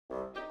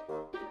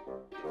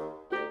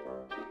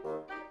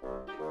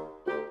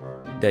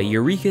The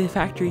Eureka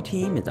factory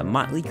team is a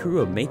motley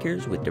crew of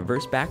makers with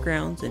diverse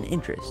backgrounds and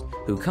interests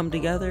who come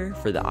together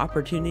for the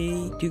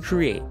opportunity to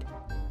create.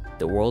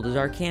 The world is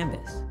our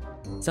canvas.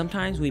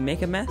 Sometimes we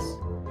make a mess,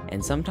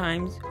 and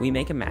sometimes we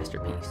make a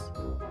masterpiece.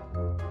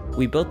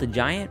 We built a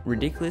giant,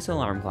 ridiculous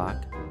alarm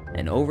clock,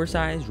 an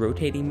oversized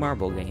rotating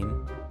marble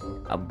game,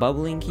 a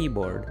bubbling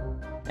keyboard,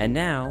 and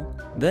now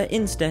the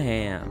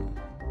InstaHam.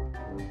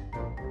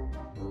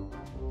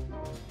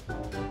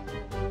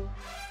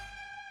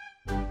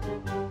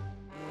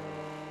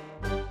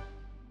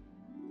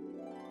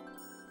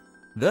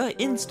 The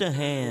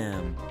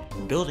InstaHam,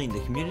 building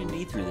the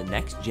community through the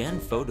next-gen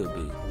photo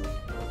booth.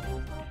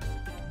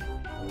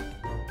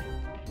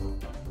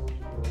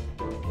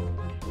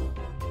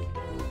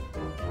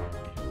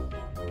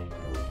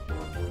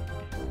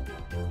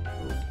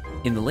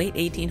 In the late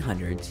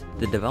 1800s,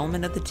 the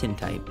development of the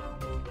tintype,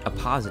 a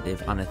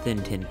positive on a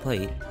thin tin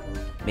plate,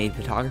 made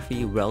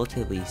photography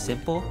relatively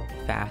simple,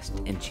 fast,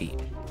 and cheap.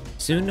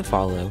 Soon to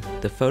follow,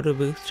 the photo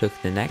booth took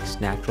the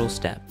next natural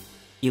step,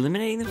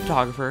 eliminating the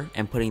photographer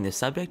and putting the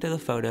subject of the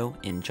photo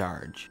in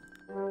charge.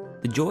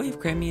 The joy of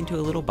cramming into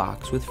a little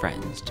box with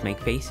friends to make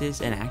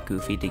faces and act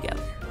goofy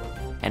together,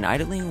 and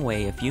idling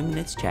away a few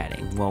minutes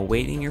chatting while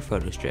waiting your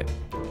photo strip,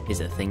 is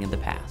a thing of the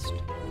past.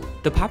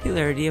 The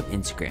popularity of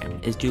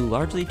Instagram is due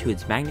largely to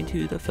its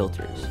magnitude of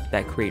filters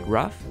that create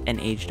rough and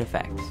aged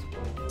effects,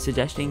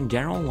 suggesting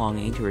general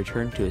longing to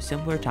return to a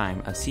simpler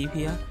time of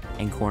sepia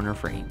and corner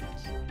frames.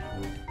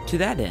 To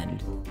that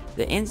end,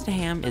 the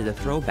InstaHam is a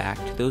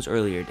throwback to those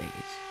earlier days.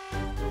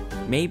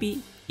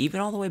 Maybe even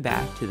all the way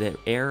back to the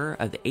era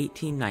of the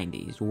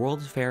 1890s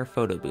World's Fair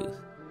photo booth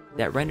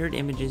that rendered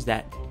images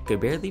that could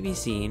barely be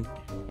seen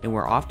and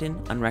were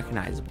often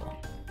unrecognizable.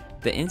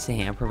 The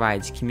InstaHam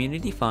provides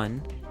community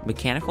fun,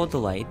 mechanical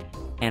delight,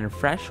 and a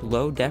fresh,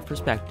 low-def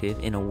perspective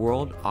in a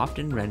world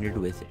often rendered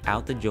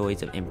without the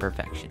joys of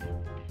imperfection.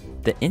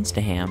 The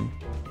InstaHam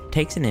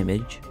takes an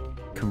image,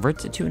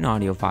 converts it to an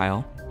audio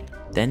file,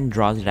 then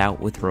draws it out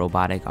with a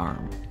robotic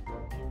arm.